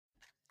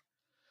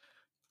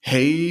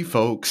Hey,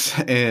 folks,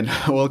 and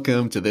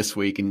welcome to This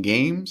Week in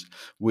Games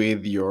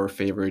with your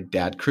favorite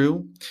dad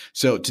crew.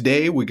 So,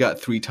 today we got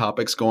three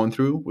topics going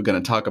through. We're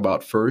going to talk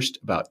about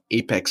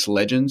Apex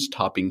Legends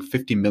topping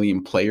 50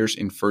 million players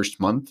in first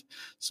month,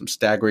 some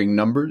staggering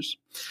numbers.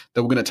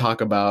 Then, we're going to talk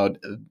about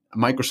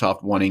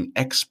Microsoft wanting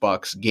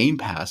Xbox Game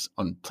Pass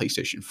on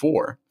PlayStation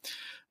 4.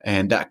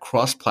 And that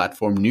cross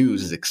platform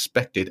news is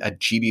expected at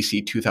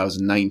GDC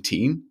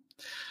 2019.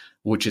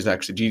 Which is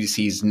actually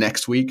GDC's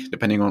next week,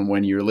 depending on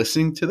when you're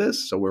listening to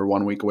this. So we're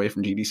 1 week away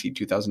from GDC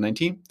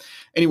 2019.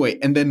 Anyway,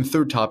 and then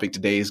third topic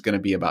today is going to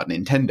be about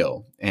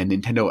Nintendo, and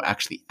Nintendo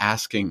actually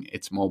asking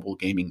its mobile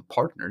gaming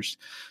partners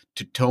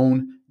to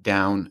tone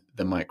down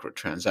the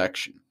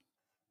microtransaction.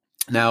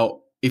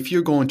 Now, if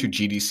you're going to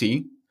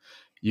GDC,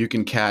 you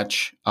can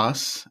catch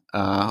us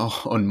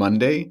on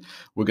Monday.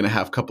 We're going to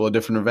have a couple of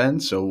different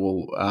events,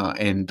 so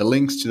and the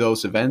links to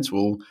those events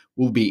will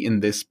be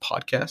in this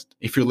podcast.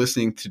 If you're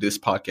listening to this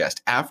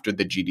podcast after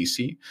the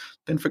GDC,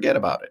 then forget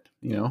about it.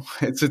 You know,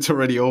 it's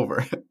already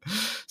over.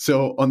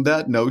 So on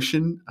that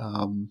notion,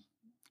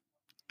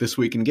 This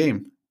Week in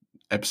Game,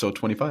 episode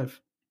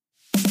 25.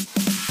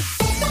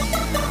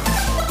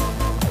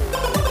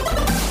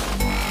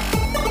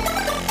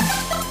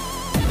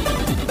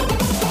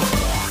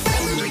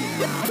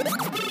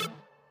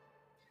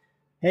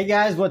 Hey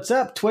guys, what's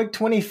up?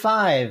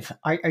 Twig25.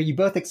 Are you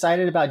both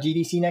excited about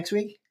GDC next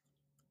week?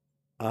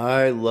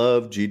 I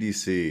love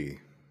GDC.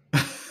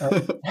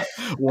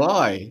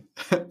 Why?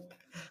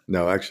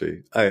 No,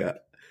 actually,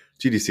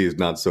 GDC is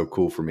not so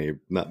cool for me.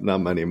 Not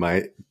many of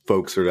my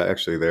folks are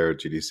actually there at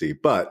GDC,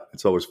 but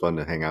it's always fun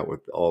to hang out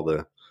with all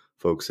the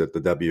folks at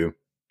the W,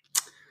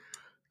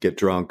 get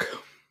drunk.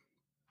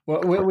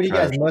 What are you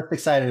guys most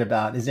excited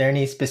about? Is there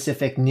any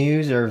specific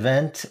news or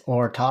event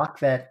or talk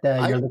that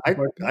you're looking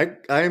forward to?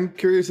 I'm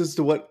curious as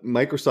to what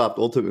Microsoft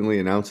ultimately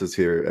announces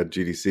here at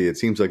GDC. It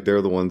seems like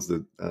they're the ones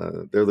that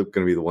they're going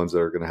to be the ones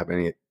that are going to have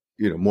any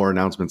more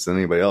announcements than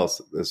anybody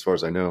else, as far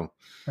as I know.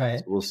 Right.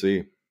 So we'll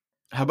see.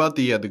 How about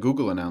the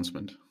Google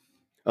announcement?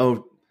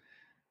 Oh,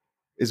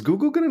 is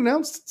Google going to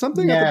announce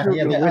something? Yeah,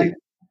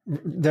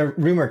 they're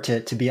rumored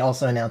to be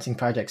also announcing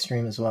Project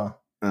Stream as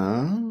well.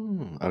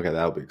 Oh, okay,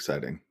 that'll be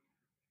exciting.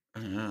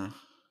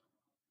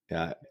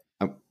 Yeah,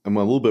 I'm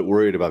a little bit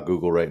worried about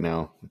Google right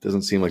now. It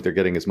doesn't seem like they're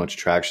getting as much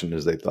traction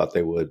as they thought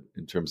they would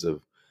in terms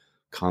of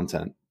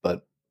content,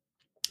 but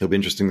it'll be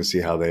interesting to see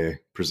how they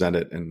present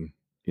it and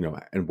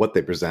what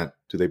they present.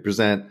 Do they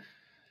present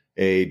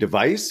a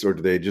device, or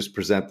do they just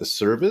present the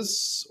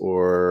service,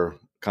 or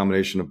a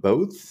combination of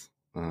both?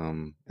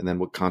 And then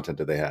what content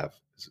do they have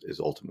is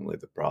ultimately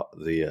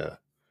the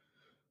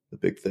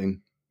big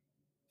thing.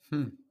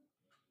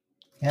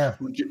 Yeah,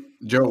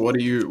 Joe, what are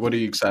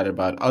you excited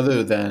about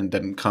other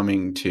than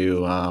coming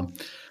to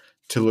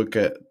look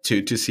at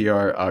to see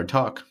our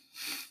talk?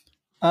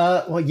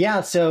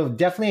 So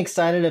definitely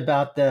excited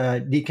about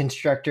the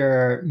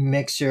Deconstructor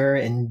Mixer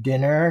and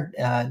dinner,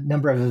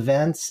 number of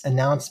events,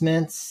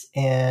 announcements,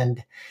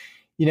 and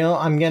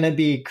I'm going to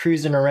be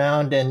cruising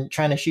around and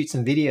trying to shoot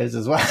some videos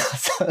as well.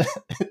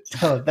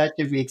 So that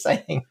should be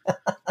exciting.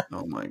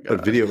 Oh my god!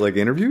 A video like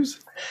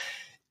interviews?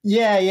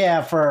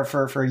 Yeah, for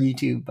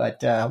YouTube, but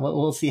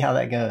we'll see how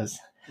that goes.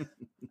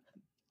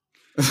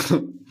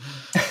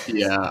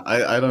 Yeah,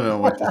 I don't know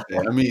what to say.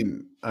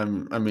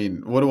 I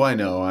mean, what do I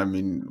know? I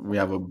mean, we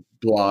have a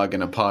blog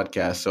and a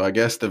podcast, so I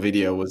guess the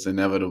video was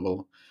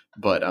inevitable.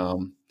 But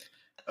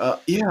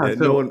yeah.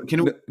 So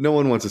no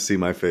one wants to see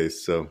my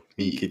face, so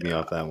you can keep me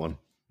off that one.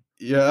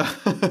 Yeah,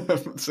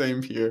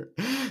 same here.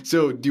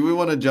 So, do we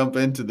want to jump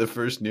into the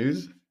first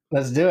news?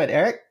 Let's do it,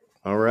 Eric.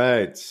 All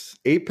right.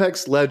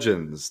 Apex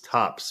Legends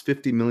tops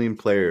 50 million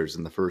players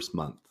in the first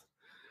month.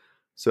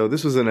 So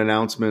this was an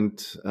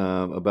announcement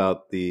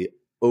about the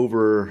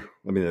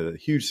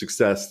huge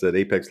success that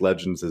Apex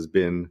Legends has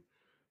been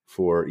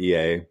for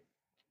EA.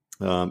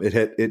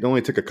 It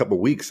only took a couple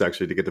weeks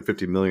actually to get to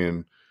 50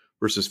 million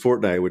versus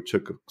Fortnite, which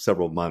took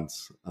several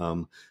months.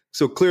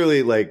 So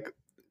clearly, like,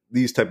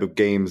 these type of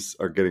games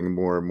are getting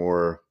more and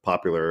more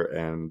popular,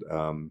 and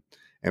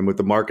with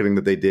the marketing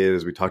that they did,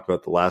 as we talked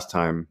about the last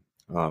time,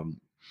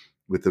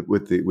 with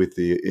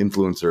the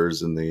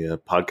influencers and the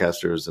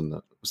podcasters and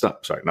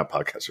not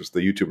podcasters,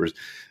 the YouTubers,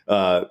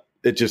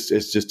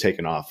 it's just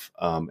taken off.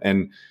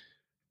 And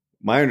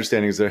my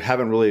understanding is they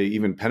haven't really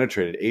even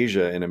penetrated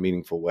Asia in a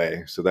meaningful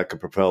way, so that could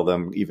propel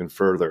them even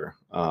further,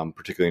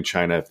 particularly in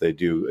China if they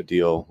do a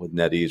deal with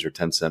NetEase or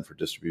Tencent for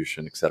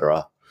distribution,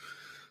 etc.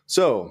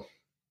 So,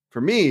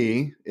 for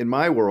me, in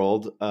my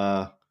world,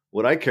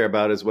 what I care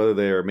about is whether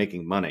they are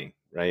making money,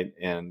 right?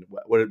 And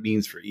what it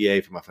means for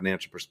EA from a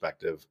financial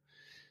perspective.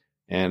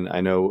 And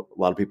I know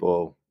a lot of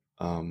people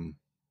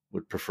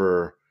would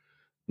prefer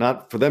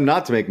not for them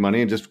not to make money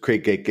and just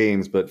create great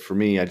games. But for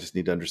me, I just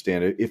need to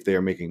understand if they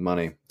are making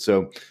money.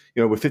 So,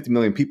 with 50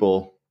 million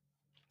people,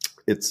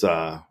 it's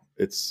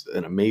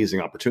an amazing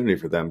opportunity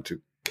for them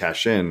to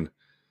cash in.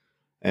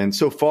 And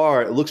so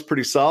far, it looks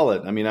pretty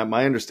solid. I mean,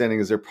 my understanding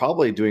is they're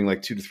probably doing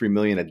like 2 to 3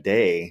 million a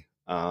day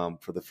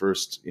for the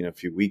first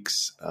few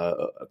weeks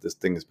this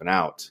thing has been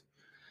out.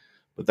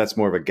 but that's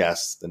more of a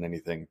guess than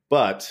anything.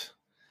 But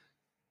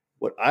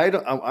what I'm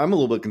a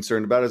little bit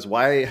concerned about is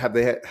why have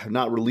they have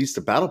not released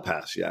a battle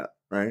pass yet,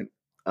 right?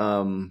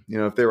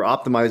 If they were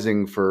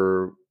optimizing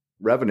for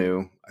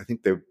revenue, I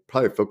think they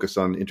probably focus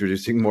on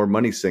introducing more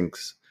money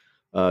sinks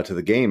to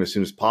the game as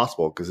soon as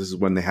possible, because this is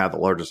when they have the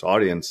largest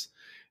audience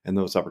and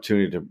those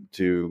opportunity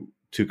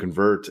to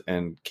convert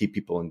and keep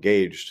people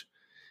engaged.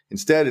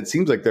 Instead, it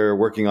seems like they're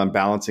working on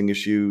balancing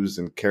issues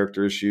and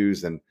character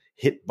issues and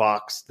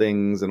hitbox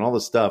things and all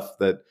the stuff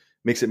that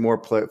makes it more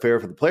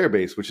fair for the player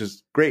base, which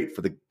is great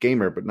for the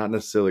gamer, but not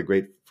necessarily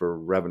great for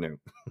revenue.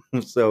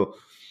 So,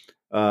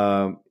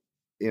 I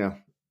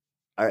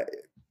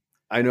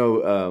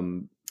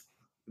know.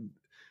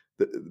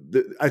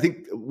 I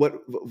think what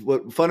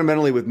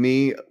fundamentally with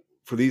me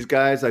for these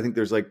guys, I think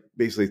there's like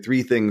basically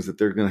three things that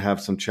they're going to have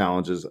some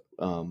challenges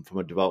from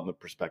a development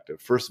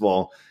perspective. First of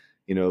all,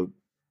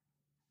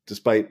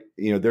 despite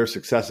their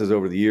successes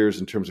over the years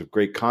in terms of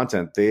great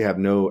content, they have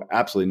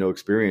absolutely no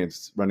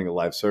experience running a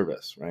live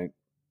service, right?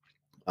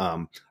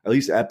 At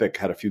least Epic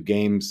had a few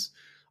games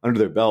under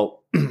their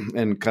belt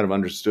and kind of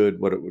understood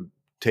what it would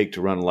take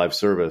to run a live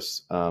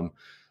service.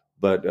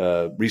 But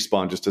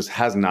Respawn just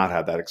has not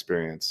had that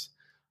experience.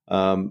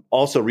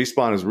 Also,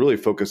 Respawn is really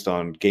focused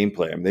on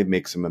gameplay. I mean,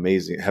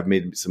 have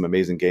made some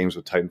amazing games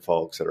with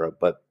Titanfall, et cetera.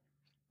 But,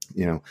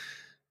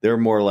 they're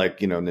more like,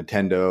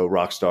 Nintendo,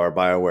 Rockstar,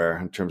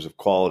 BioWare in terms of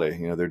quality.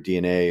 Their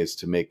DNA is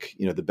to make,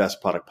 the best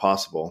product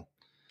possible.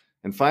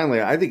 And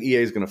finally, I think EA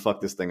is going to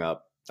fuck this thing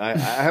up. I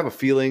have a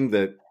feeling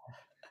that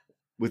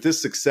with this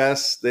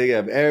success, they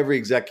have every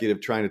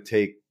executive trying to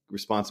take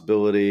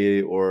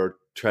responsibility or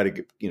try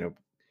to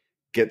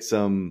get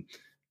some,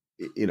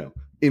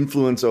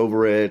 influence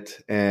over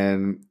it.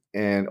 And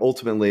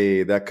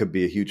ultimately that could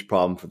be a huge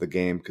problem for the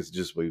game because it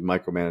just will be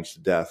micromanaged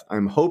to death.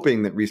 I'm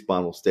hoping that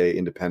Respawn will stay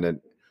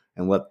independent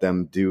and let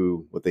them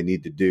do what they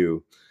need to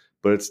do.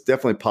 But it's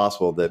definitely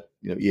possible that,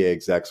 EA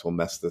execs will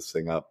mess this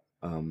thing up.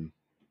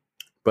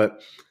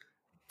 But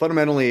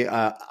fundamentally,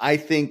 I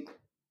think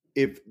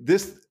in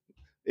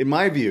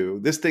my view,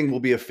 this thing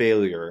will be a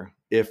failure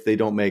if they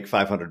don't make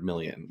 500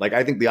 million. Like,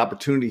 I think the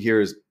opportunity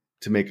here is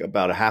to make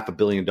about $500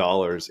 million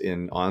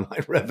in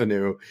online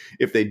revenue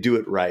if they do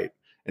it right.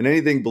 And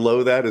anything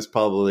below that is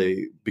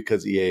probably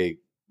because EA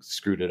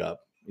screwed it up,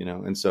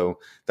 And so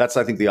that's,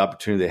 I think, the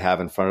opportunity they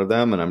have in front of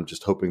them. And I'm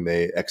just hoping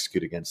they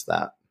execute against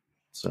that.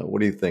 So what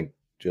do you think,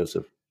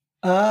 Joseph?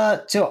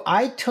 So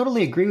I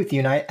totally agree with you.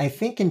 And I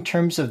think in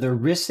terms of the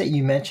risks that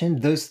you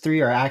mentioned, those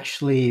three are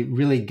actually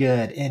really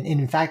good. And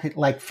in fact,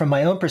 like from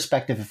my own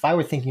perspective, if I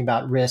were thinking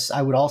about risks,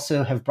 I would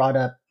also have brought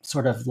up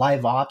sort of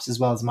live ops as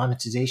well as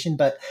monetization.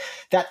 But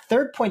that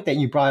third point that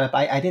you brought up,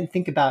 I didn't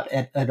think about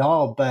it at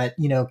all, but,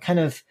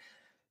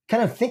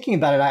 kind of thinking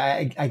about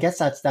it, I guess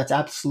that's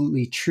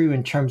absolutely true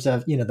in terms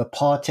of, the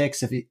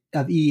politics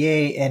of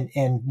EA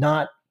and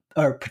not,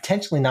 or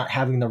potentially not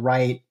having the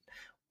right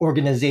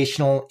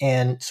organizational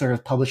and sort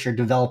of publisher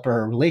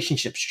developer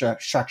relationship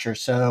structure.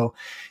 So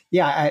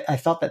yeah, I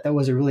felt that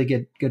was a really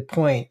good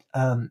point.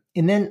 And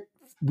then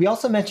we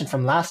also mentioned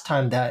from last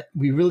time that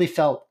we really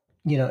felt,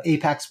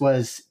 Apex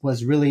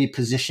was really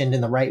positioned in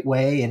the right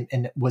way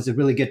and was a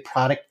really good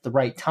product at the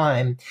right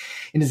time.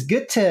 And it's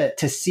good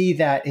to see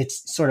that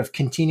it's sort of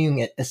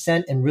continuing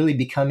ascent and really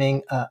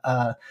becoming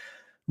a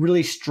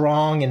really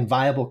strong and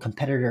viable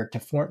competitor to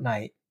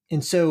Fortnite.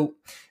 And so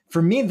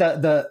for me,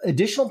 the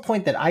additional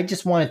point that I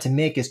just wanted to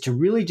make is to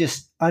really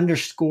just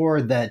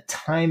underscore the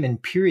time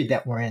and period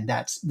that we're in.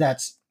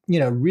 That's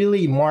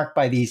really marked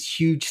by these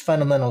huge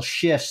fundamental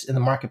shifts in the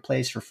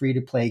marketplace for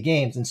free-to-play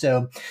games. And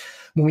so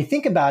when we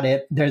think about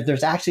it,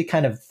 there's actually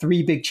kind of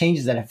three big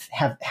changes that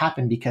have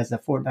happened because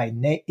of Fortnite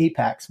and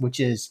Apex,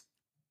 which is,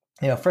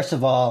 first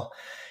of all,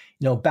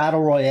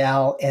 Battle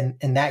Royale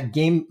and that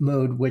game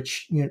mode,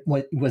 which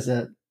was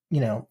a,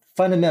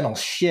 fundamental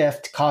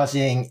shift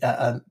causing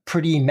a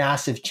pretty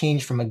massive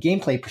change from a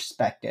gameplay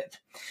perspective.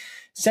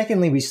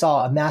 Secondly, we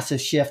saw a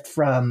massive shift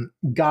from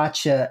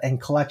gacha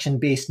and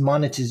collection-based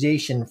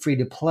monetization free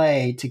to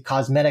play to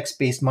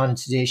cosmetics-based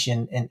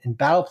monetization and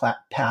battle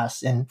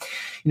pass. And,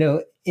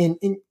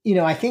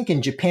 I think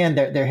in Japan,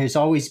 there has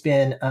always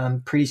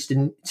been pretty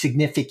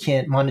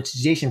significant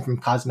monetization from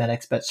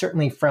cosmetics, but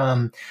certainly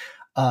from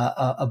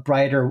a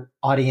brighter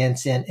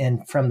audience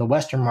and from the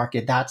Western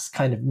market, that's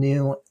kind of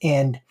new.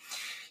 And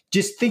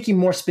just thinking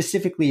more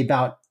specifically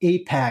about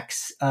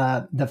Apex,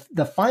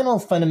 the final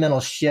fundamental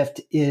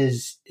shift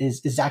is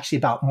actually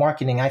about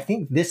marketing. I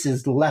think this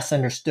is less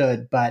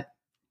understood, but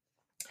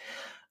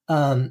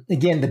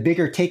again, the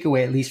bigger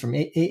takeaway, at least from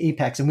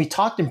Apex, and we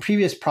talked in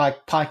previous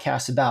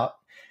podcasts about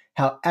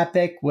how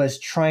Epic was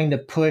trying to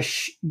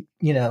push,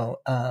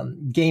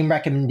 game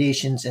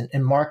recommendations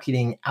and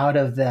marketing out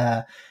of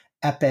the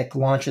Epic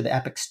launcher, the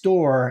Epic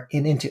Store,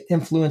 and into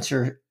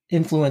influencers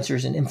and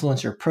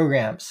influencer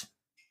programs.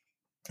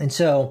 And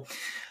so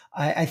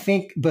I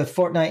think both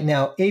Fortnite and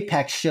now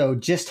Apex show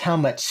just how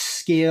much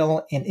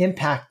scale and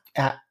impact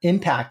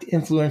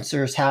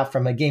influencers have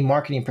from a game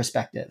marketing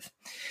perspective.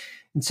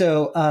 And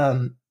so,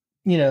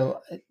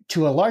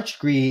 to a large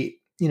degree,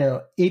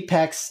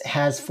 Apex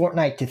has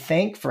Fortnite to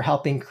thank for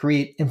helping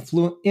create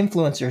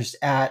influencers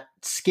at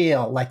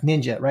scale like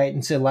Ninja, right?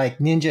 And so like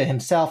Ninja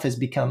himself has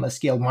become a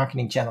scaled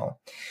marketing channel.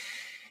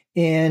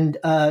 And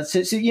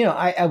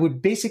I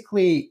would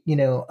basically,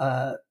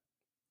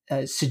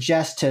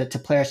 suggest to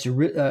players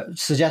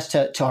suggest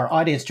to our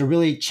audience to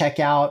really check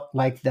out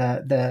like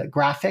the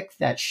graphic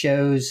that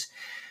shows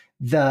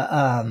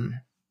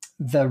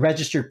the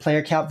registered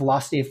player count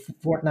velocity of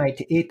Fortnite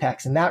to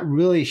Apex. And that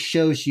really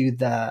shows you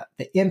the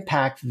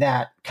impact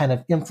that kind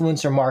of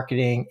influencer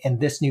marketing and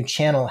this new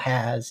channel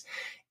has,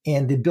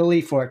 and the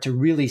ability for it to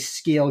really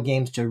scale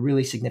games to a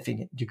really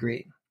significant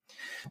degree.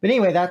 But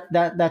anyway,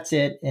 that's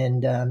it.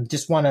 And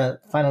just want to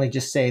finally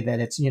just say that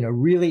it's,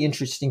 really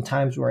interesting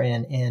times we're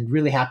in, and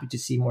really happy to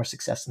see more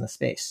success in the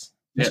space.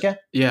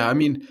 Yeah. I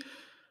mean,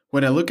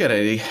 when I look at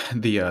it,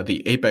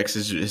 the Apex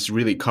is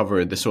really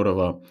covered the sort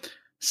of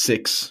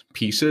 6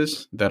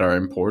 pieces that are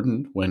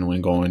important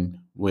when going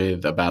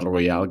with a battle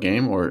royale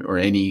game or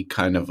any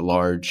kind of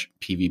large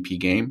PvP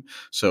game.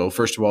 So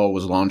first of all, it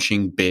was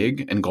launching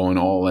big and going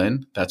all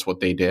in. That's what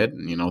they did.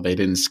 They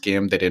didn't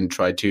skim. They didn't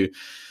try to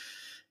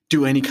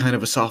do any kind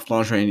of a soft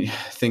launch or any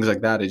things like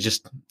that. It's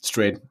just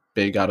straight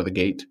big out of the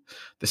gate.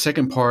 The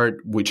second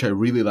part, which I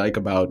really like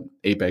about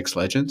Apex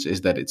Legends, is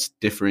that it's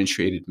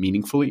differentiated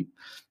meaningfully.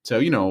 So,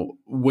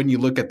 when you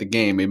look at the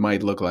game, it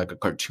might look like a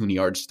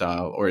cartoony art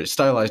style or a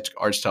stylized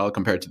art style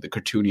compared to the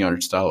cartoony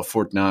art style of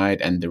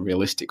Fortnite and the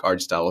realistic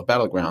art style of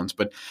Battlegrounds.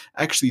 But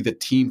actually the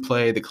team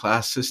play, the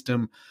class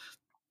system,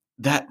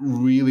 that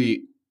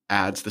really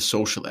adds the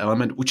social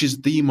element, which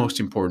is the most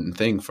important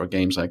thing for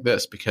games like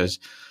this, because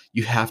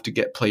you have to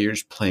get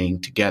players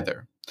playing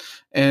together.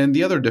 And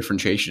the other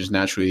differentiation is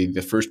naturally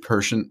the first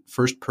person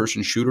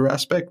shooter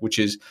aspect, which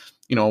is,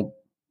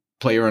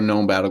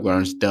 PlayerUnknown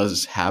Battlegrounds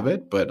does have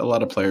it, but a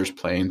lot of players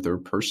play in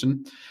third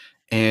person.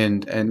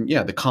 And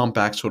yeah, the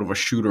compact sort of a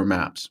shooter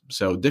maps.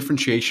 So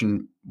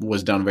differentiation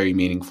was done very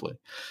meaningfully.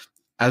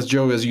 As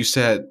you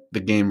said, the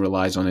game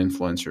relies on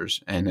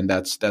influencers, and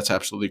that's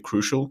absolutely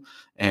crucial.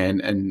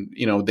 And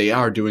they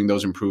are doing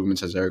those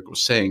improvements, as Eric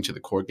was saying, to the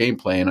core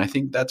gameplay. And I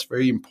think that's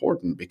very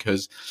important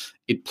because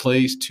it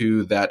plays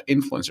to that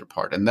influencer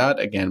part, and that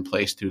again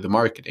plays to the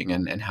marketing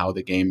and how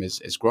the game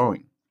is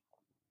growing.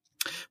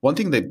 One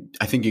thing that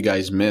I think you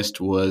guys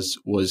missed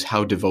was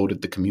how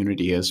devoted the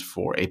community is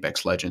for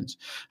Apex Legends.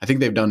 I think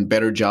they've done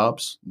better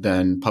jobs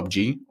than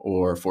PUBG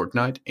or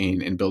Fortnite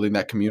in building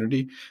that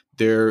community.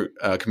 Their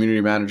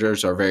community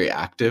managers are very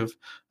active,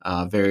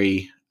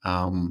 very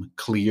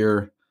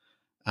clear.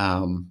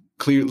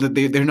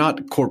 They're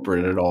not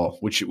corporate at all,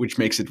 which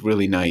makes it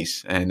really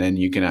nice. And then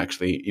you can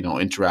actually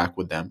interact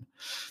with them.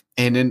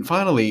 And then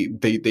finally,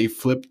 they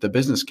flipped the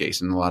business case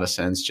in a lot of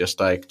sense,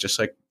 just like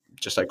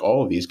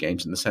all of these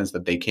games, in the sense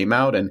that they came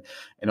out and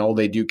all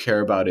they do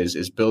care about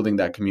is building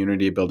that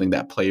community, building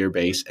that player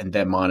base, and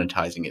then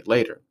monetizing it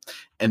later.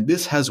 And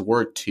this has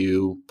worked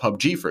to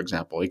PUBG, for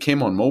example. It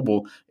came on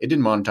mobile. It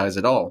didn't monetize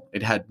at all.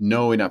 It had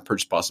no in-app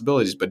purchase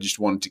possibilities, but just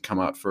wanted to come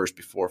out first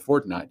before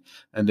Fortnite,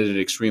 and did it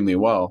extremely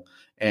well.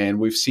 And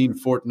we've seen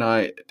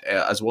Fortnite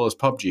as well as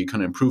PUBG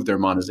kind of improve their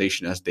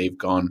monetization as they've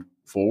gone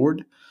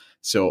forward.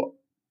 So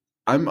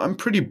I'm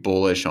pretty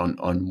bullish on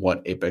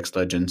what Apex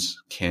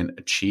Legends can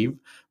achieve,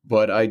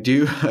 but I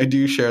do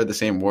share the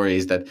same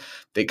worries that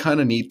they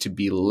kind of need to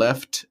be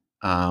left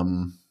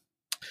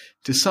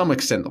to some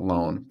extent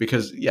alone,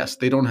 because yes,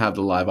 they don't have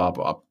the live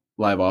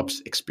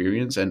ops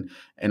experience, and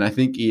I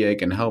think EA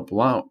can help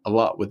a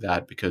lot with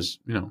that, because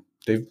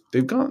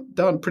they've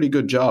done pretty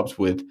good jobs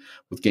with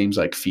games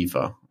like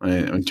FIFA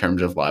in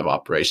terms of live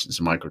operations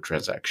and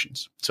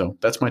microtransactions. So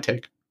that's my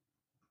take.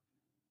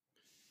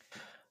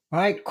 All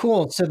right,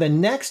 cool. So the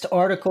next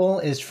article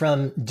is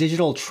from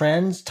Digital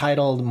Trends,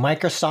 titled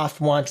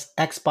 "Microsoft Wants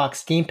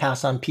Xbox Game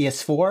Pass on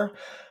PS4.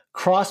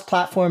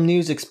 Cross-platform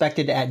news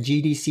expected at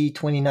GDC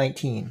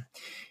 2019."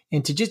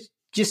 And to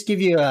just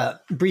give you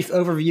a brief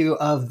overview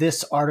of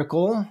this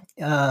article,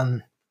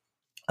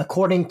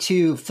 according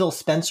to Phil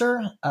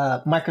Spencer,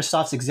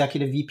 Microsoft's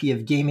executive VP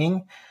of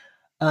gaming,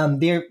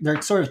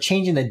 they're sort of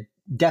changing the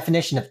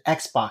definition of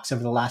Xbox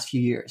over the last few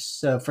years.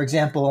 So, for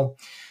example,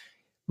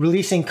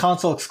 releasing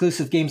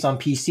console-exclusive games on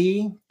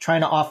PC,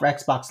 trying to offer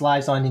Xbox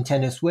Lives on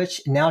Nintendo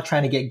Switch, and now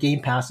trying to get Game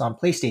Pass on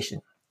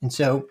PlayStation. And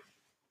so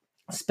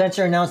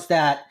Spencer announced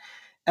that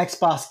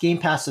Xbox Game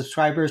Pass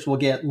subscribers will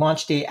get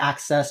launch day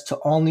access to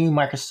all new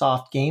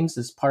Microsoft games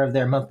as part of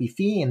their monthly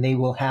fee, and they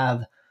will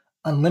have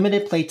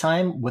unlimited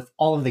playtime with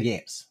all of the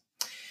games.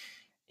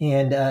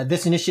 And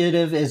this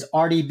initiative is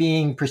already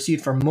being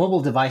pursued for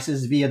mobile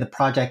devices via the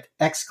Project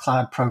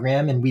xCloud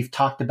program, and we've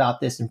talked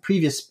about this in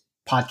previous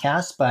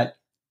podcasts, but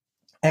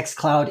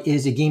xCloud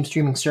is a game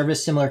streaming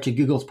service similar to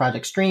Google's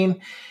Project Stream,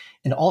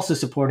 and also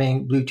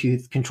supporting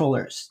Bluetooth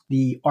controllers.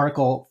 The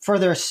article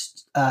further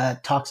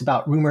talks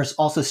about rumors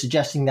also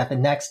suggesting that the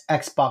next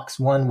Xbox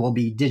One will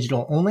be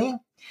digital only.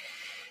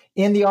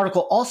 And the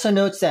article also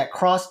notes that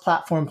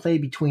cross-platform play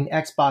between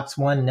Xbox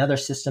One and other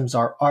systems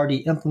are already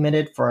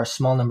implemented for a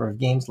small number of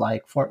games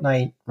like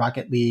Fortnite,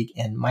 Rocket League,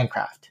 and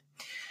Minecraft.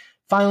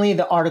 Finally,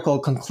 the article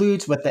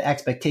concludes with the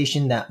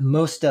expectation that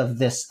most of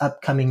this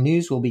upcoming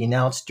news will be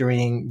announced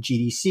during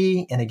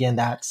GDC. And again,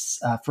 that's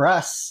for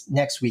us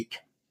next week.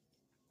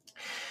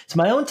 So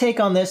my own take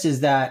on this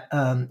is that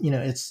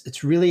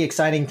it's really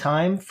exciting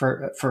time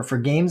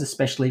for games,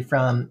 especially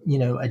from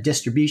a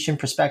distribution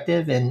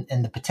perspective and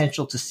the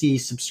potential to see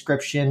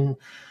subscription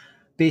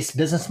based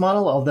business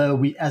model.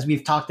 Although as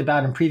we've talked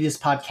about in previous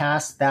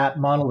podcasts, that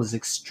model is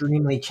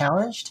extremely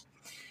challenged.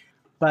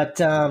 But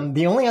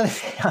the only other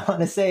thing I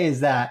want to say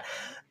is that,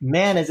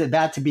 man, is it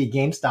bad to be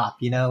GameStop?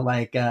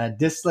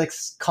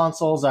 Diskless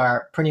consoles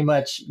are pretty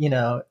much,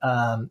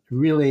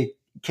 really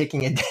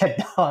kicking a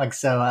dead dog.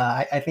 So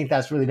I think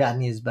that's really bad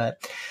news.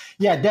 But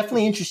yeah,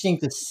 definitely interesting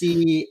to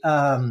see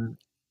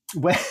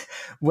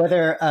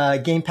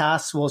whether Game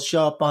Pass will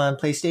show up on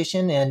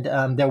PlayStation.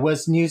 And there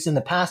was news in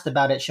the past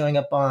about it showing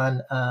up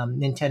on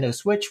Nintendo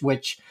Switch,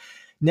 which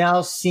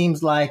now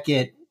seems like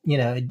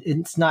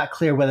it's not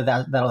clear whether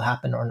that'll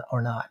happen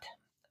or not.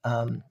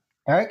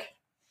 Eric?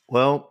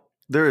 Well,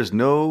 there is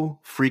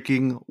no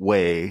freaking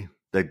way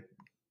that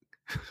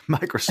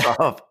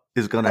Microsoft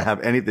is going to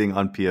have anything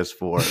on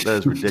PS4. That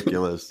is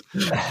ridiculous.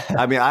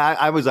 I mean,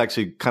 I was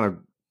actually kind of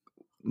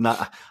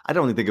not. I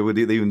don't think it would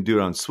even do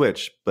it on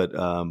Switch, but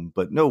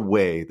no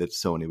way that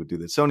Sony would do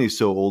that. Sony's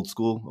so old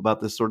school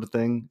about this sort of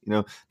thing.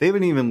 They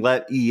haven't even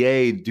let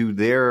EA do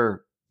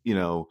their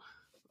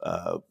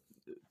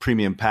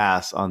premium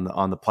pass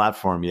on the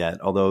platform yet.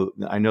 Although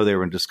I know they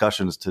were in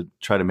discussions to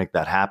try to make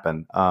that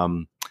happen.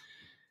 I'm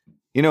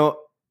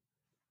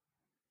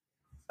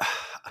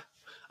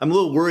a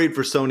little worried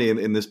for Sony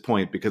in this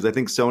point, because I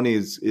think Sony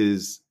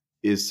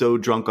is so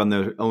drunk on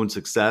their own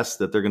success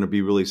that they're going to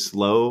be really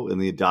slow in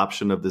the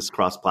adoption of this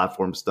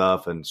cross-platform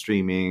stuff and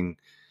streaming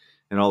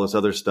and all this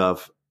other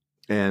stuff.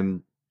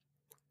 And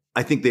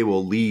I think they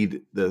will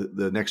lead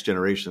the next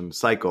generation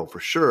cycle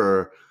for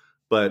sure,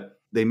 but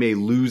they may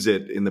lose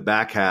it in the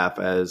back half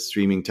as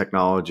streaming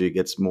technology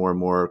gets more and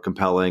more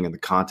compelling and the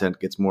content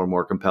gets more and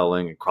more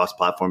compelling and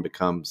cross-platform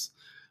becomes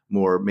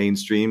more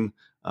mainstream.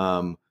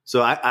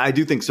 So I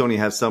do think Sony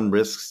has some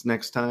risks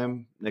next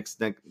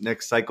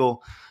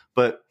cycle.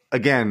 But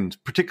again,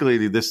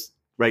 particularly this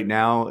right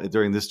now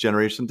during this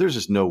generation, there's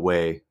just no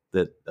way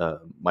that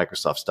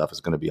Microsoft stuff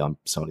is going to be on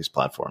Sony's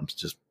platforms,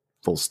 just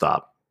full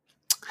stop.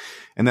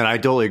 And then I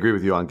totally agree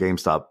with you on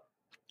GameStop.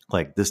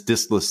 Like this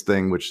diskless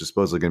thing, which is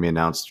supposedly going to be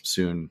announced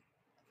soon,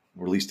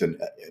 released in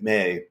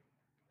May,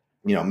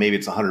 maybe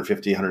it's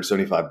 $150,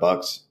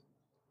 $175.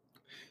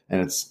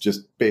 And it's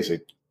just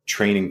basically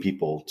training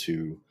people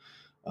to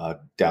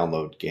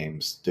download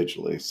games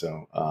digitally.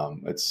 So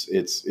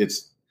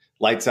it's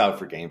lights out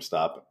for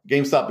GameStop.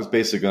 GameStop is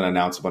basically going to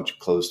announce a bunch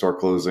of store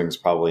closings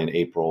probably in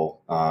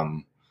April.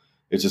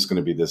 It's just going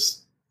to be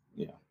this,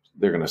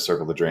 they're going to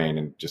circle the drain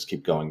and just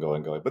keep going.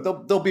 But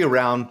they'll be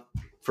around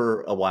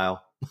for a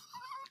while.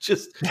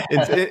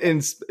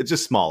 It's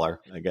just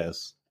smaller, I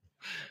guess.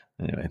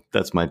 Anyway,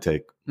 that's my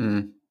take.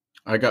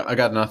 I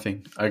got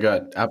nothing. I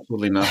got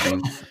absolutely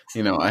nothing.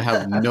 I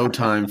have no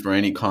time for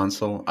any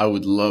console. I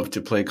would love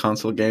to play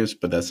console games,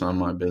 but that's not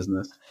my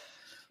business.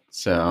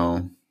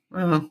 So,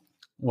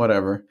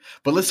 whatever.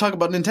 But let's talk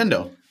about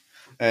Nintendo.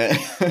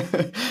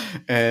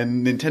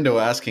 And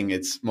Nintendo asking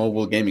its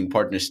mobile gaming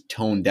partners to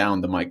tone down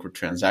the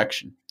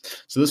microtransaction.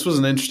 So this was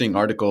an interesting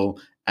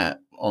article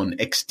on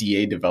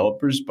XDA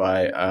developers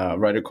by a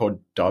writer called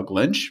Doug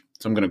Lynch.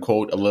 So I'm going to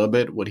quote a little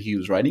bit what he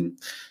was writing.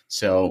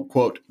 So,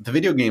 quote, "The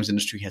video games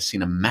industry has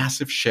seen a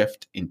massive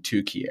shift in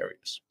two key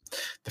areas.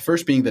 The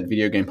first being that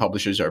video game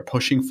publishers are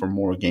pushing for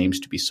more games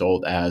to be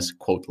sold as,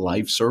 quote,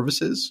 live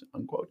services,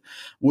 unquote,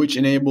 which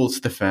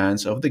enables the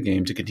fans of the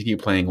game to continue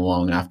playing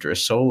long after a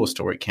solo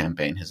story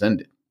campaign has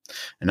ended.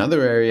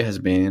 Another area has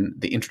been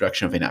the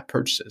introduction of in-app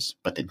purchases,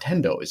 but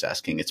Nintendo is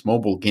asking its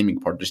mobile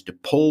gaming partners to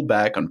pull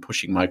back on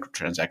pushing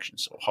microtransactions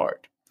so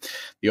hard.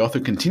 The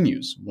author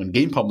continues, when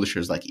game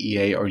publishers like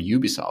EA or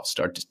Ubisoft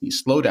start to see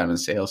slowdown in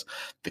sales,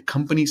 the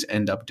companies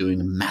end up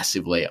doing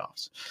massive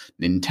layoffs.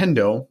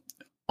 Nintendo,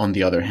 on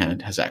the other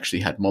hand, has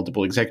actually had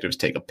multiple executives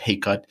take a pay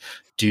cut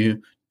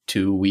due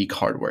to weak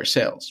hardware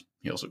sales.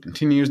 He also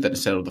continues that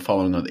instead of the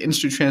following on the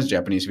industry trends,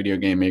 Japanese video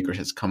game makers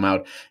has come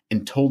out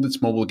and told its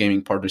mobile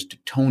gaming partners to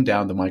tone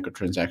down the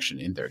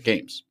microtransaction in their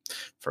games.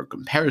 For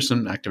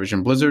comparison,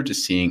 Activision Blizzard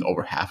is seeing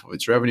over half of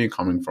its revenue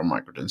coming from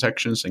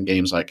microtransactions, and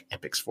games like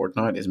Epic's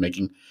Fortnite is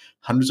making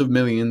hundreds of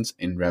millions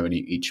in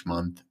revenue each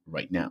month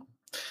right now.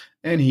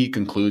 And he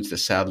concludes that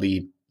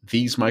sadly,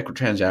 these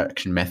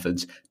microtransaction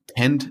methods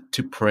tend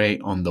to prey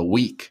on the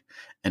weak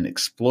and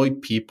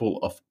exploit people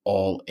of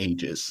all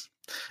ages.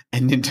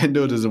 And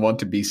Nintendo doesn't want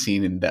to be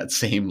seen in that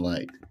same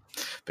light.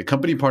 The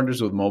company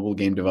partners with mobile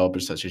game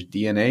developers such as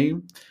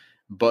DNA,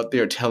 but they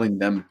are telling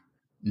them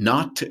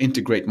not to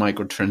integrate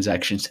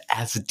microtransactions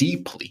as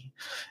deeply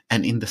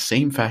and in the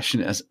same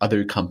fashion as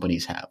other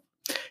companies have.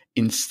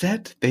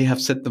 Instead, they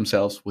have set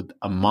themselves with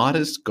a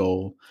modest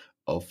goal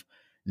of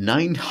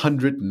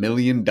 $900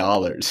 million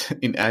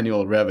in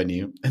annual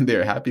revenue, and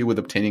they're happy with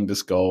obtaining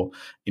this goal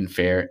in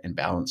fair and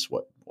balanced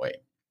way.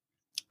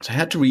 So I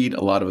had to read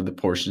a lot of the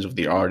portions of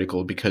the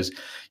article because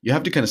you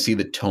have to kind of see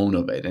the tone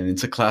of it. And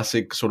it's a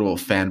classic sort of a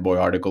fanboy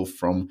article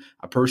from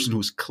a person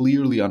who's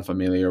clearly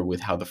unfamiliar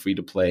with how the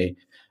free-to-play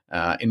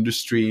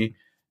industry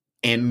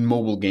and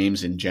mobile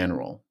games in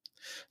general.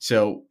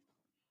 So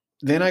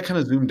then I kind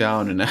of zoomed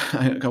down and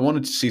I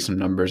wanted to see some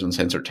numbers on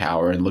Sensor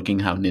Tower and looking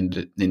how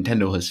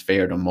Nintendo has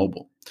fared on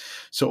mobile.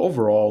 So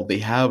overall, they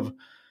have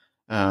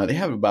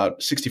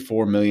about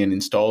 64 million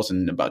installs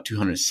and about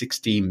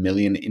 260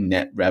 million in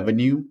net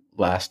revenue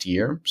last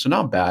year. So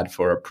not bad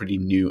for a pretty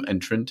new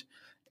entrant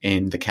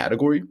in the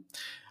category.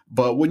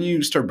 But when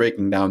you start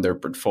breaking down their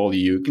portfolio,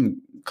 you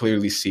can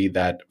clearly see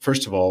that,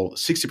 first of all,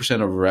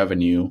 60% of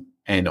revenue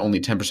and only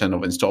 10%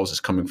 of installs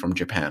is coming from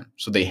Japan.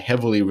 So they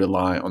heavily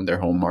rely on their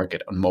home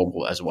market on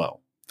mobile as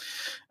well.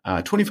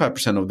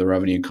 25% of the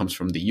revenue comes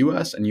from the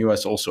US, and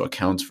US also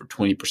accounts for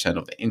 20%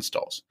 of the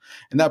installs.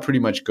 And that pretty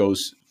much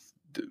goes,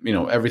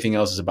 everything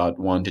else is about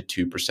 1 to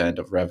 2%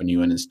 of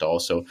revenue and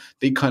installs. So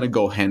they kind of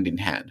go hand in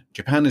hand.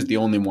 Japan is the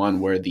only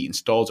one where the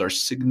installs are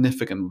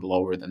significantly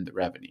lower than the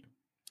revenue.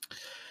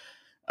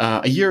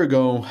 A year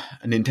ago,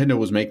 Nintendo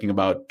was making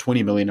about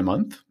 20 million a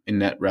month in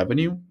net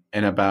revenue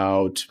and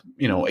about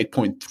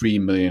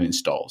 8.3 million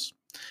installs.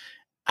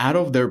 Out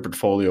of their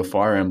portfolio,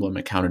 Fire Emblem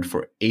accounted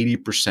for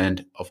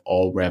 80% of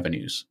all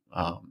revenues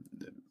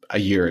a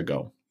year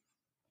ago.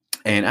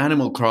 And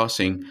Animal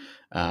Crossing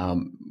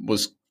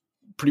was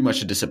pretty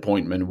much a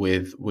disappointment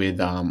with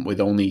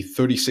only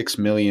 36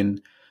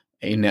 million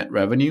in net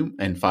revenue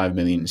and 5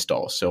 million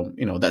installs. So,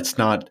 that's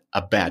not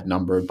a bad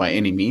number by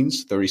any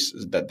means.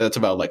 That's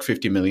about like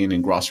 50 million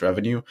in gross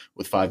revenue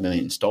with 5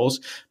 million installs.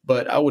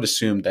 But I would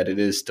assume that it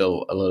is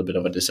still a little bit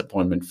of a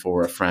disappointment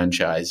for a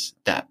franchise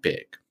that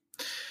big.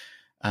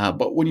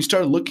 But when you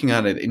start looking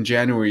at it, in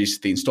January,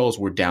 the installs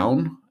were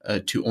down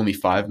to only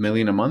 5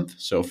 million a month.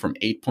 So from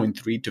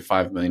 8.3 to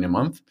 5 million a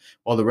month,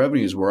 while the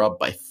revenues were up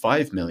by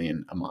 5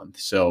 million a month.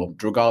 So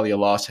Dragalia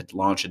Lost had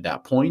launched at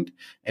that point,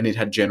 and it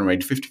had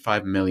generated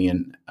 55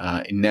 million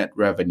in net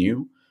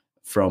revenue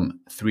from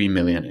 3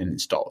 million in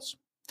installs.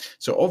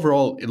 So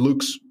overall, it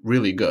looks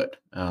really good.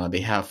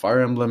 They have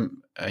Fire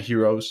Emblem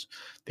Heroes.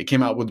 They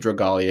came out with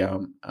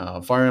Dragalia.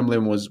 Fire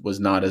Emblem was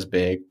not as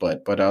big,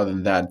 but other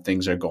than that,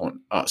 things are going.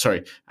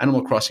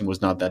 Animal Crossing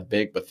was not that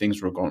big, but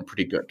things were going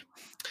pretty good.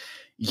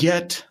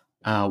 Yet,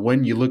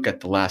 when you look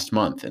at the last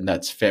month, and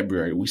that's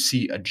February, we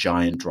see a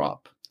giant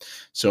drop.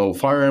 So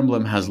Fire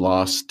Emblem has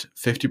lost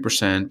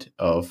 50%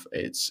 of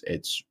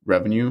its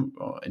revenue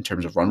in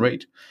terms of run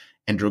rate,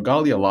 and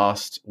Dragalia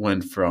Lost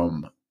went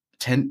from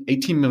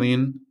 18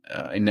 million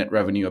in net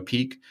revenue a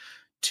peak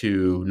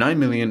to 9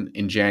 million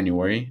in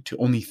January to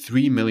only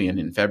 3 million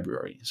in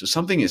February. So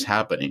something is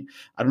happening.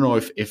 I don't know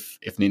if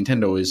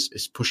Nintendo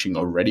is pushing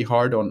already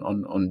hard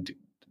on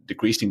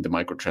decreasing the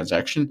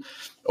microtransaction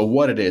or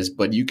what it is,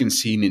 but you can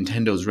see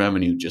Nintendo's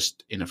revenue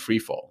just in a free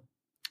fall.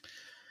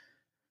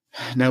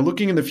 Now,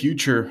 looking in the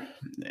future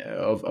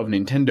of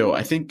Nintendo,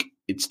 I think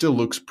it still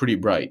looks pretty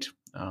bright.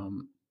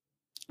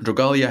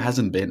 Dragalia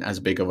hasn't been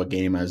as big of a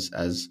game as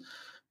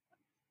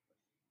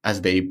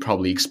they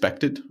probably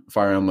expected.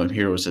 Fire Emblem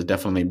Heroes has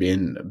definitely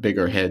been a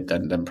bigger hit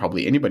than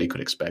probably anybody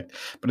could expect.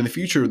 But in the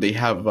future, they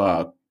have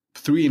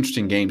 3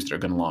 interesting games that are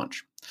going to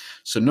launch.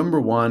 So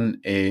number one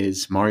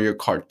is Mario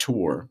Kart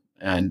Tour,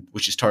 and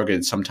which is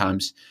targeted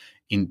sometimes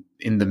in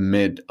the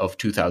mid of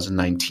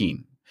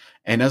 2019.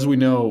 And as we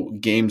know,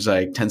 games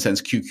like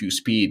Tencent's QQ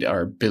Speed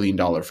are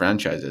billion-dollar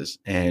franchises,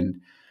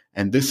 and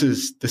this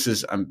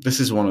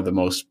is one of the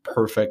most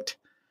perfect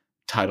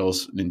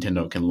titles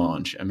Nintendo can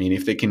launch. I mean,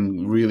 if they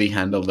can really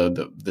handle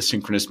the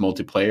synchronous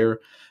multiplayer,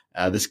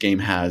 this game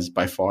has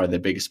by far the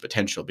biggest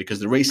potential, because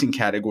the racing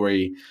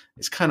category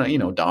is kind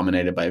of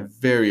dominated by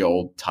very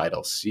old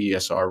titles,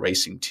 CSR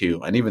Racing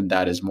 2, and even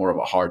that is more of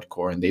a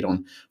hardcore, and they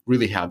don't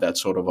really have that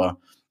sort of a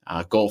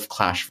Golf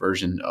Clash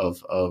version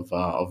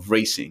of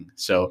racing.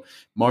 So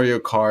Mario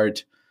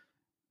Kart,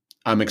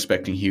 I'm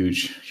expecting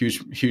huge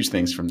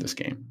things from this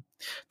game.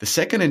 The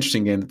second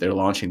interesting game that they're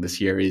launching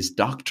this year is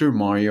Dr.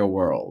 Mario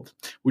World,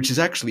 which is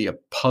actually a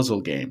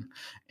puzzle game,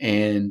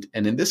 and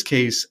in this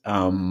case,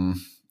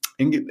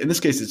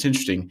 it's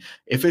interesting.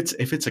 If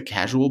it's a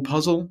casual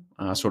puzzle,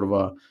 sort of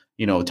a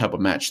type of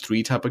match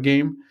 3 type of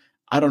game,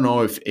 I don't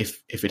know if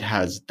it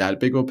has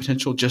that big of a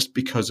potential, just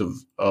because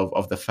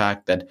of the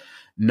fact that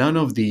none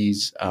of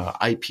these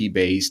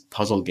IP-based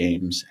puzzle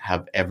games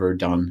have ever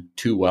done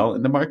too well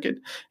in the market.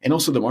 And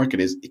also the market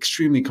is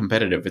extremely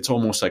competitive. It's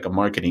almost like a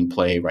marketing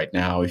play right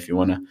now if you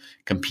want to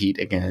compete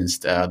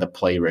against the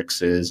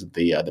Playrixes,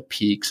 the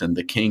Peaks, and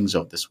the Kings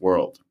of this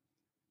world.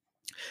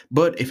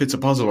 But if it's a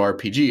puzzle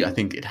RPG, I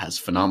think it has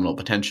phenomenal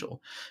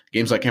potential.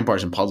 Games like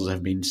Empires and Puzzles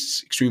have been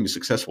extremely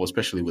successful,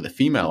 especially with a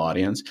female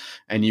audience.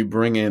 And you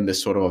bring in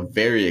this sort of a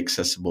very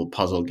accessible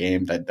puzzle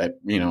game that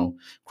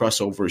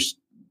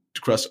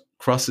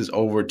crosses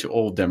over to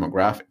old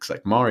demographics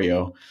like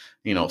Mario,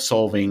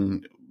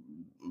 solving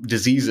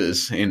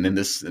diseases in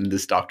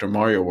this Dr.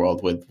 Mario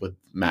world with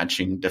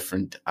matching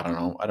different. I don't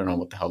know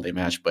what the hell they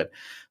match, but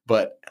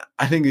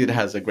I think it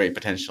has a great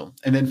potential.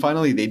 And then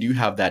finally, they do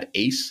have that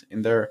ace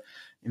in their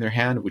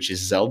hand, which is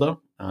Zelda.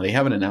 They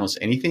haven't announced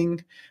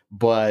anything,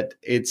 but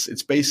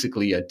it's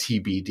basically a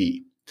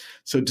TBD.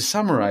 So to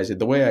summarize it,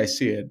 the way I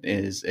see it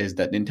is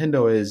that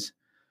Nintendo is,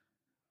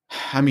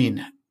 I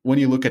mean, when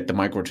you look at the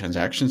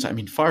microtransactions, I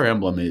mean, Fire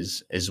Emblem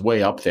is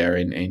way up there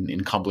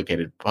in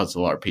complicated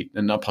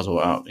in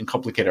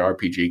complicated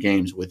RPG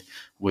games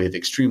with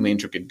extremely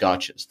intricate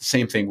gotchas. The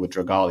same thing with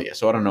Dragalia.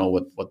 So I don't know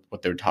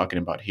what they're talking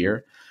about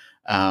here.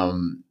 I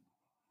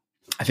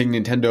think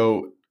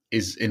Nintendo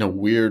is in a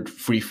weird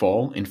free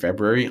fall in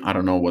February. I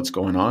don't know what's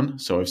going on.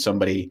 So if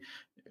somebody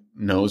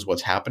knows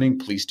what's happening,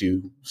 please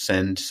do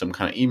send some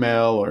kind of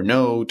email or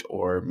note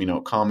or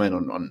comment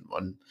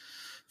on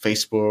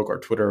Facebook or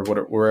Twitter or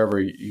whatever, wherever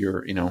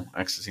you're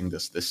accessing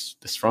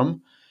this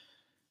from.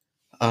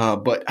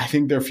 But I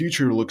think their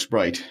future looks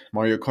bright.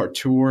 Mario Kart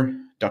Tour,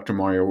 Dr.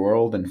 Mario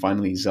World, and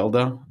finally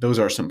Zelda. Those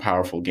are some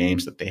powerful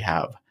games that they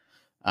have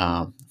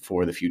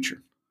for the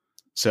future.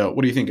 So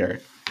what do you think,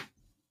 Eric?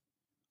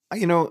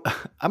 I'm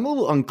a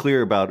little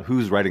unclear about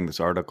who's writing this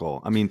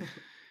article. I mean,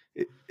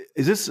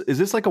 is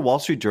this like a Wall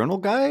Street Journal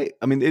guy?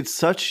 I mean, it's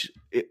such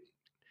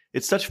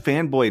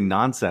fanboy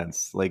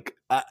nonsense. Like,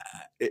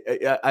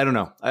 I don't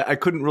know. I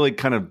couldn't really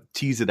kind of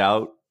tease it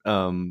out.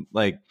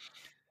 Like,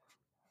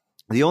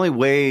 the only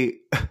way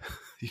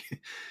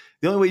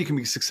you can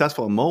be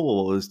successful on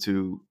mobile is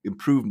to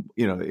improve.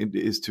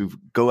 Is to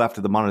go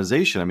after the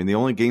monetization. I mean, the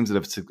only games that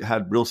have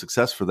had real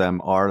success for them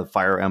are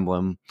Fire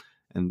Emblem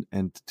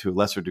and to a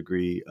lesser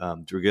degree,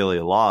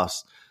 Dragalia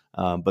Lost.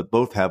 But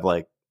both have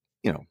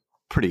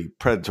pretty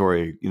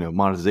predatory,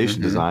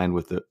 monetization design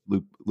with the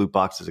loot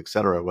boxes, et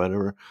cetera,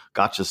 whatever,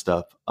 gotcha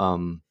stuff.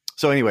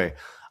 So anyway,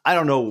 I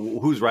don't know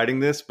who's writing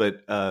this,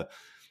 but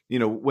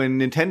when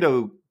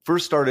Nintendo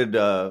first started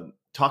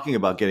talking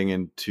about getting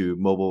into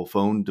mobile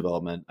phone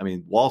development, I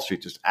mean, Wall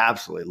Street just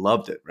absolutely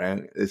loved it,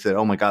 right? They said,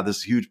 "Oh my God, this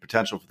is huge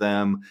potential for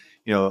them."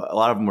 A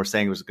lot of them were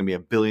saying it was going to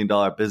be $1 billion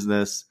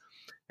business.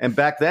 And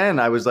back then,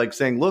 I was like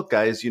saying, "Look,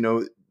 guys,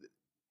 it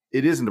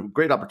isn't a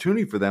great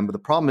opportunity for them, but the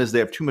problem is they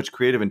have too much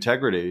creative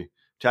integrity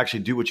to actually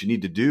do what you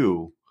need to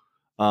do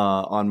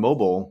on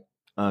mobile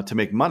to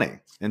make money."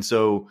 And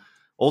so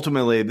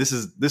ultimately,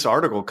 this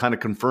article kind of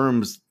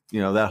confirms,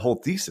 that whole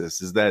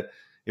thesis is that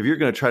if you're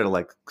going to try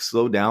to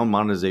slow down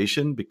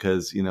monetization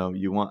because,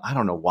 you want, I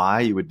don't know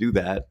why you would do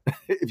that.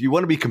 If you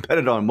want to be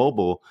competitive on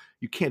mobile,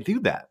 you can't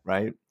do that.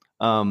 Right.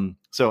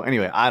 So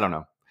anyway, I don't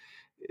know.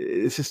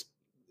 It's just,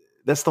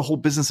 that's the whole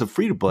business of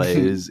free to play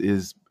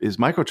is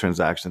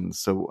microtransactions.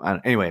 So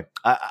anyway,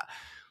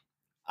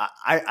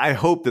 I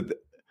hope that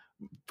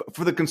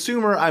for the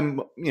consumer,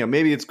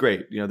 maybe it's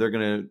great. They're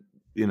going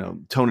to,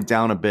 tone it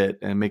down a bit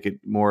and make it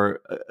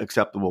more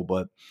acceptable.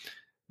 But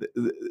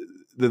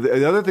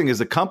the other thing is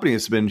the company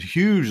has been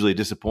hugely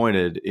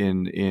disappointed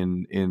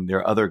in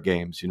their other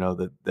games,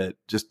 that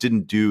just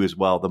didn't do as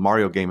well. The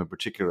Mario game in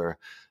particular,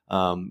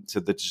 so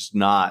that's just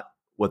not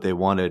what they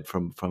wanted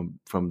from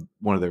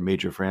one of their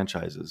major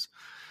franchises.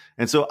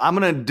 And so I'm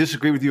going to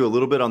disagree with you a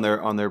little bit on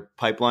their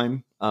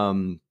pipeline.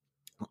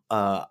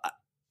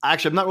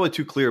 Actually, I'm not really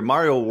too clear.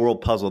 Mario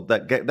World Puzzle,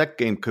 that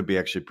game could be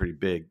actually pretty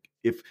big.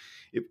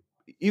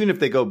 Even if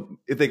they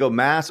go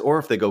mass or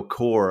if they go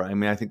core, I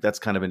mean, I think that's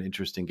kind of an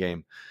interesting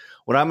game.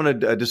 What I'm going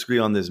to disagree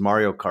on is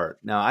Mario Kart.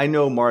 Now, I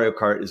know Mario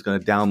Kart is going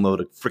to download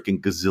a freaking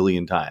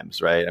gazillion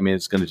times, right? I mean,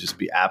 it's going to just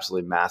be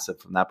absolutely massive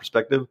from that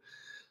perspective.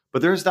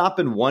 But there's not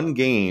been one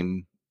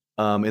game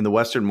in the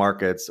Western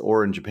markets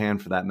or in Japan,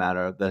 for that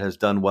matter, that has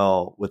done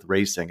well with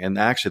racing. And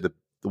actually,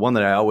 the one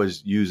that I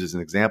always use as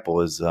an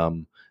example is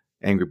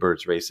Angry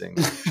Birds Racing,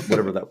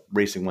 whatever that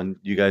racing one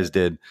you guys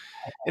did.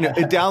 And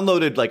it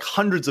downloaded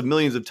hundreds of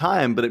millions of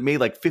times, but it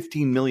made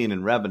 15 million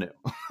in revenue.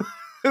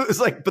 It was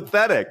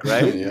pathetic,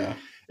 right? Yeah.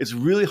 It's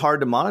really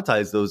hard to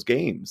monetize those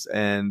games.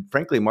 And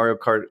frankly, Mario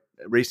Kart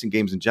racing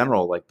games in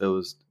general,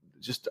 those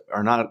just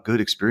are not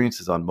good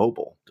experiences on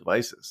mobile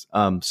devices.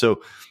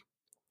 So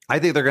I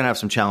think they're going to have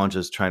some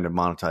challenges trying to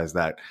monetize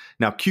that.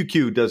 Now,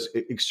 QQ does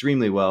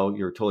extremely well.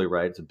 You're totally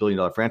right. It's $1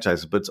 billion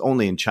franchise, but it's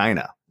only in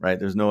China, right?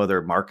 There's no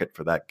other market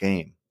for that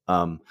game.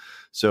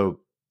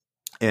 So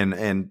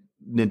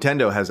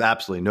Nintendo has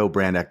absolutely no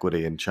brand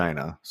equity in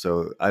China.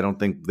 So I don't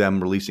think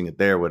them releasing it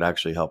there would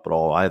actually help at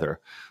all either.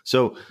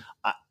 So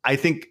I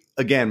think,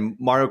 again,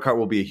 Mario Kart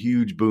will be a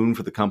huge boon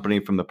for the company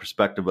from the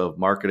perspective of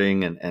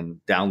marketing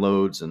and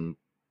downloads. And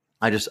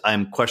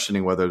I'm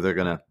questioning whether they're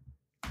going to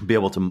be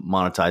able to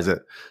monetize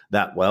it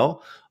that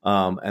well.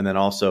 And then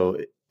also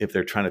if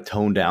they're trying to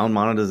tone down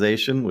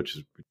monetization, which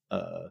is,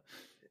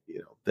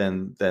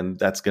 then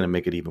that's going to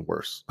make it even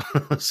worse.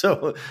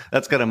 So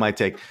that's kind of my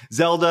take.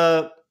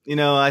 Zelda,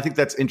 I think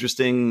that's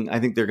interesting. I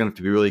think they're going to have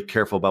to be really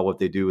careful about what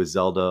they do with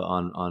Zelda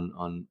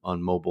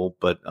on mobile,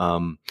 but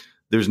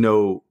there's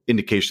no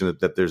indication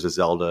that there's a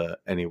Zelda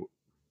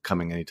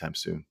coming anytime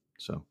soon.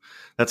 So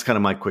that's kind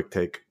of my quick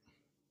take.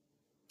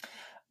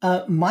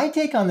 My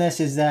take on this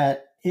is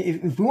that,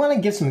 if we want to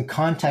give some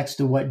context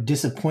to what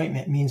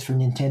disappointment means for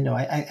Nintendo,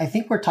 I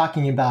think we're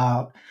talking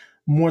about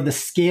more the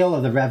scale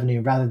of the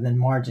revenue rather than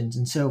margins.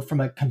 And so from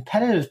a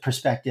competitive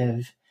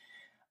perspective,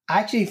 I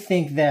actually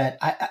think that,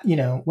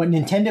 what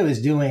Nintendo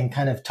is doing,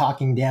 kind of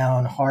talking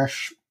down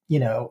harsh,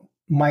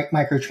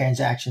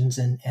 microtransactions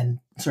and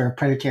sort of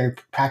predatory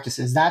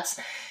practices, that's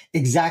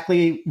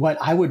exactly what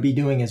I would be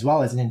doing as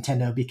well as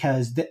Nintendo,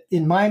 because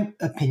in my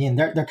opinion,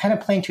 they're kind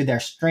of playing to their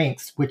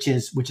strengths, which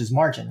is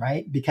margin,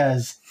 right?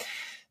 Because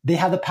they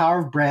have the power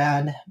of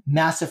brand,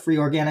 massive free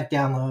organic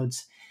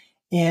downloads,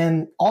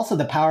 and also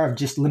the power of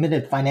just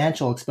limited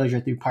financial exposure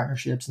through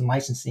partnerships and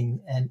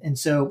licensing. And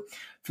so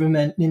from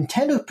a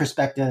Nintendo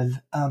perspective,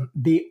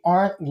 they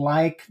aren't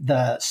like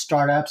the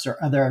startups or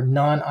other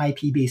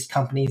non-IP based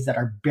companies that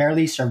are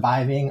barely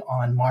surviving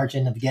on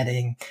margin of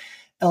getting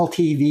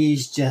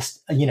LTVs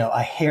just,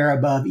 a hair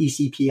above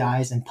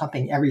eCPIs and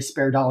pumping every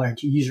spare dollar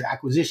into user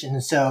acquisition.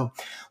 And so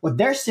what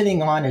they're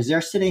sitting on,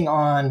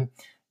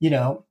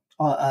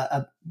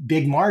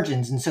 big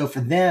margins. And so for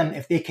them,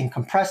 if they can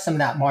compress some of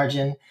that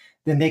margin,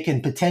 then they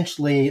can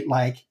potentially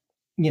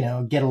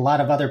get a lot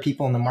of other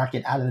people in the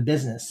market out of the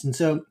business. And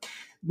so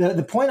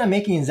the point I'm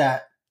making is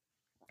that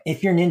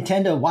if you're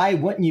Nintendo, why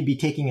wouldn't you be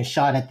taking a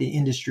shot at the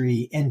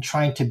industry and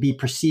trying to be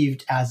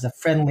perceived as a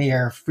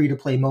friendlier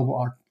free-to-play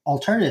mobile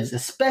alternatives,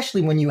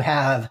 especially when you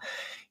have,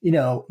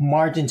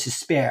 margin to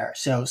spare?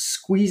 So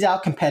squeeze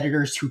out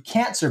competitors who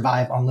can't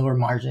survive on lower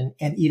margin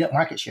and eat up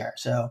market share.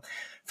 So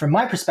from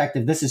my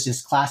perspective, this is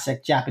just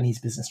classic Japanese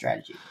business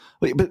strategy.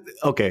 Wait, but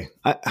okay.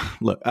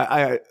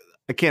 I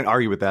can't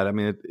argue with that. I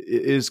mean, it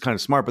is kind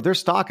of smart, but their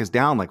stock is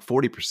down like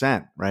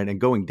 40%, right?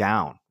 And going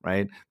down,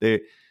 right?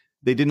 They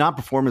did not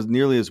perform as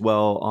nearly as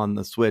well on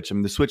the Switch. I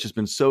mean, the Switch has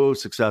been so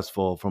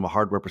successful from a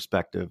hardware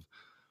perspective,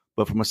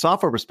 but from a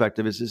software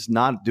perspective, it's just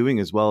not doing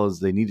as well as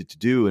they needed to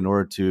do in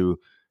order to,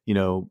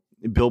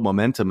 build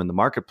momentum in the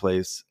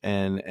marketplace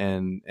and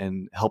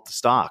help the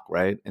stock,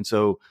 right? And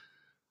so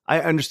I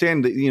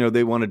understand that,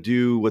 they want to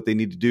do what they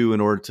need to do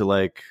in order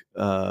to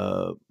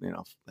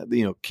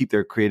keep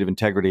their creative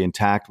integrity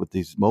intact with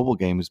these mobile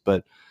games,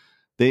 but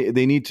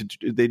they need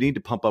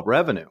to pump up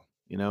revenue,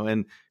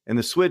 and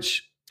the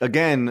Switch,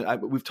 again,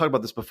 we've talked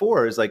about this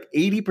before, is like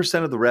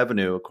 80% of the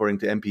revenue, according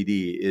to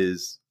NPD,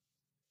 is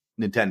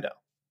Nintendo,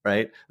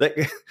 right? That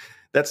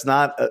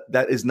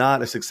is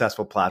not a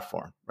successful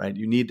platform, right?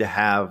 You need to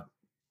have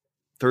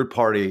third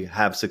party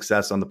have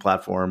success on the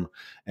platform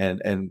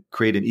and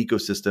create an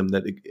ecosystem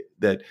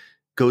that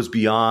goes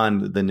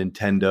beyond the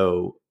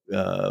Nintendo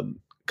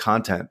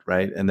content,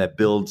 right? And that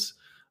builds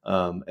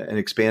and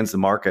expands the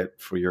market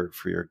for your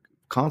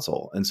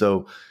console. And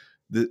so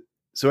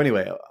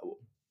anyway,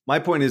 my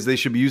point is they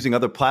should be using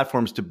other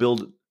platforms to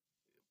build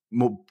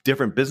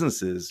different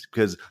businesses,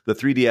 because the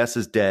 3DS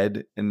is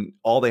dead and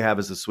all they have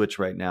is a Switch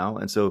right now.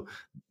 And so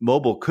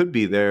mobile could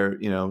be their,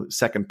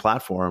 second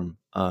platform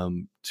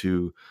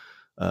to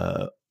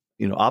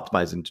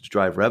optimize and to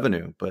drive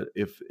revenue. But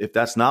if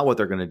that's not what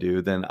they're going to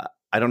do, then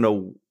I don't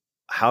know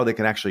how they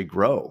can actually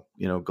grow,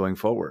 going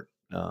forward.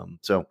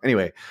 So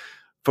anyway,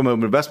 from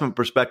an investment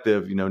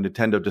perspective,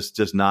 Nintendo just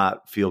does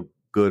not feel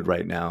good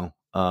right now.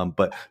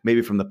 But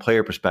maybe from the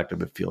player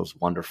perspective, it feels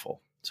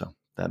wonderful. So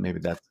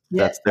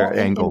that's their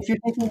angle.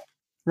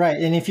 Right.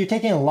 And if you're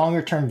taking a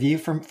longer term view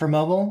for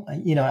mobile,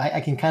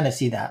 I can kind of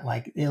see that.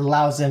 Like, it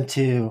allows them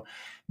to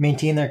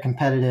maintain their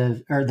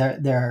competitive or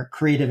their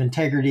creative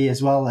integrity,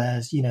 as well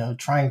as,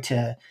 trying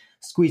to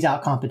squeeze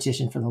out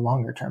competition for the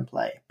longer term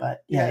play.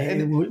 But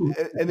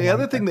and the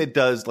other thing that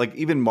does, like,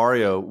 even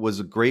Mario was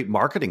a great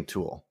marketing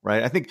tool,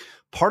 right? I think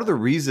part of the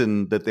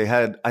reason that they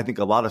had, I think,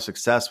 a lot of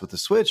success with the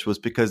Switch was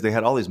because they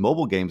had all these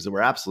mobile games that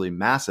were absolutely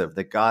massive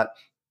that got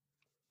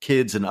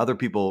kids and other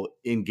people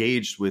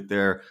engaged with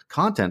their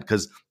content,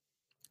 because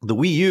the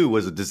Wii U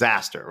was a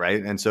disaster,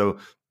 right? And so,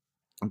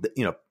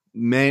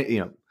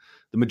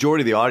 the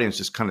majority of the audience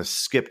just kind of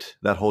skipped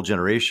that whole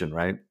generation,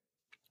 right?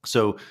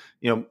 So,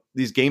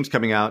 these games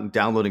coming out and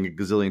downloading a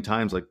gazillion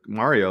times, like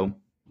Mario,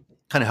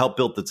 kind of helped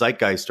build the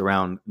zeitgeist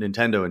around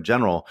Nintendo in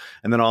general.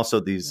 And then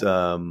also these,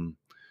 what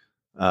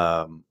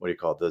do you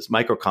call it? Those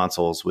micro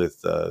consoles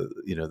with,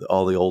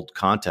 all the old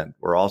content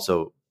were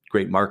also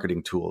great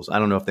marketing tools. I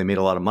don't know if they made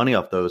a lot of money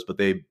off those, but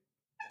they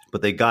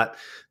got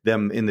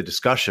them in the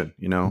discussion,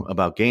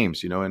 about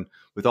games, and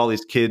with all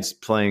these kids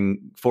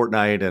playing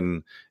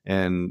Fortnite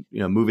and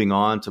moving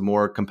on to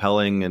more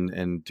compelling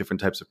and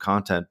different types of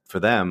content for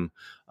them,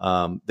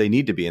 they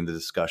need to be in the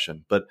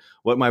discussion. But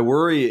what my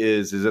worry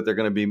is that they're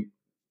going to be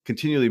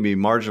continually be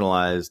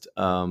marginalized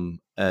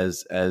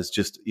as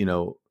just,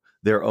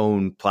 their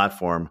own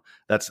platform.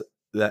 That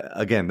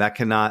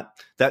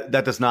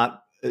is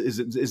not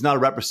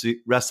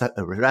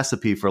a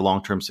recipe for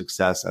long-term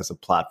success as a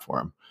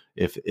platform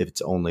if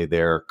it's only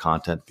their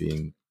content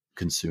being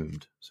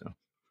consumed. So,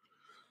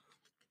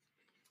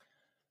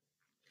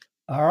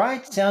 all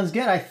right, sounds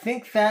good. I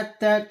think that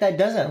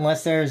does it.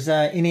 Unless there's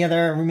any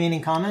other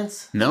remaining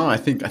comments. No, I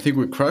think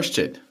we crushed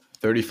it.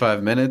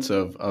 35 minutes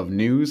of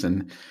news,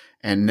 and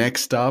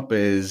next up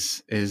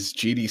is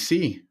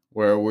GDC.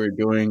 where we're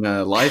doing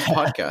a live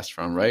podcast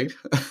from, right?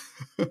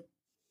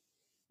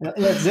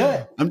 Let's do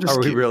it. I'm just Are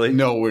we kidding. really?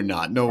 No, we're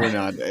not. No, we're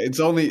not. It's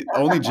only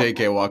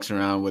JK walks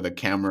around with a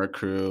camera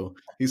crew.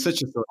 He's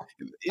such a,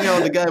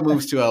 the guy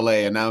moves to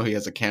LA and now he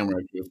has a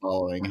camera crew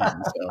following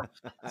him.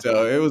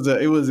 So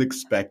it was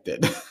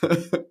expected.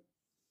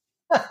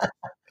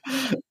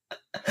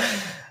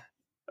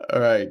 All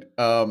right.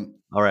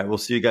 All right. We'll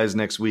see you guys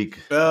next week.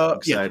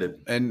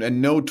 Excited. Yeah.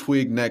 And no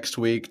twig next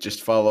week.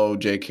 Just follow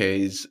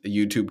JK's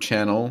YouTube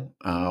channel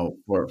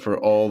for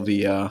all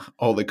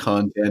the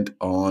content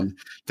on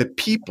the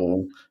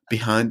people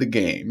behind the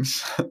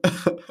games.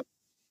 All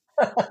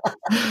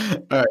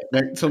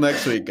right. Till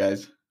next week,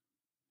 guys.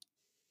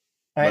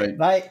 All right.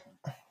 Bye.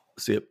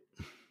 See you.